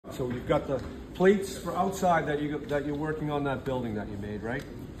So you've got the plates for outside that you're working on that building that you made, right?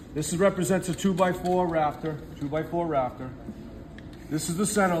 This represents a 2x4 rafter, 2x4 rafter. This is the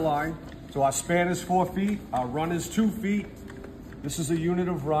center line. So our span is 4 feet, our run is 2 feet. This is a unit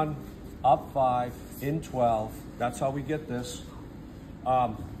of run, up 5, in 12. That's how we get this.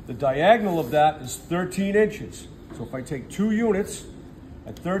 The diagonal of that is 13 inches. So if I take 2 units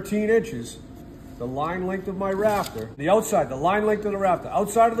at 13 inches, the line length of my rafter, the outside, the line length of the rafter,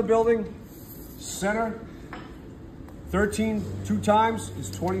 outside of the building, center, 13 2 times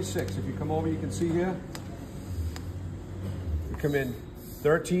is 26. If you come over, you can see here. You come in,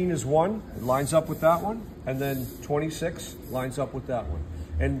 13 is 1, it lines up with that one, and then 26 lines up with that one.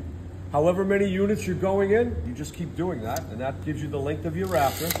 And however many units you're going in, you just keep doing that, and that gives you the length of your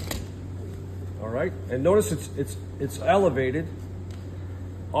rafter. All right, and notice it's elevated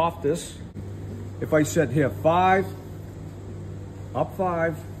off this. If I said here 5, up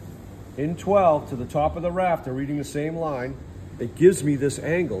 5, in 12 to the top of the rafter, reading the same line, it gives me this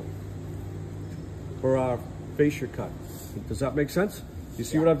angle for our fascia cut. Does that make sense? You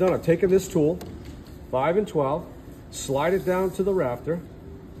see what I've done? I've taken this tool, 5 and 12, slide it down to the rafter,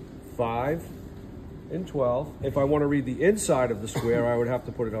 5 and 12. If I want to read the inside of the square, I would have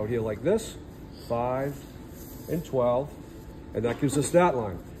to put it out here like this, 5 and 12, and that gives us that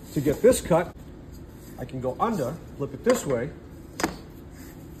line. To get this cut, I can go under, flip it this way,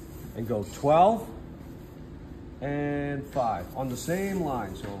 and go 12 and 5 on the same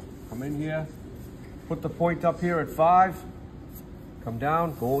line. So come in here, put the point up here at 5, come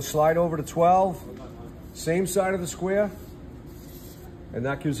down, go slide over to 12, same side of the square, and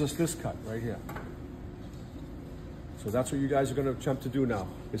that gives us this cut right here. So that's what you guys are going to attempt to do now,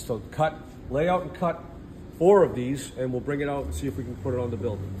 is to cut, lay out and cut 4 of these, and we'll bring it out and see if we can put it on the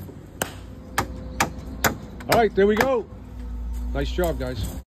building. All right, there we go. Nice job, guys.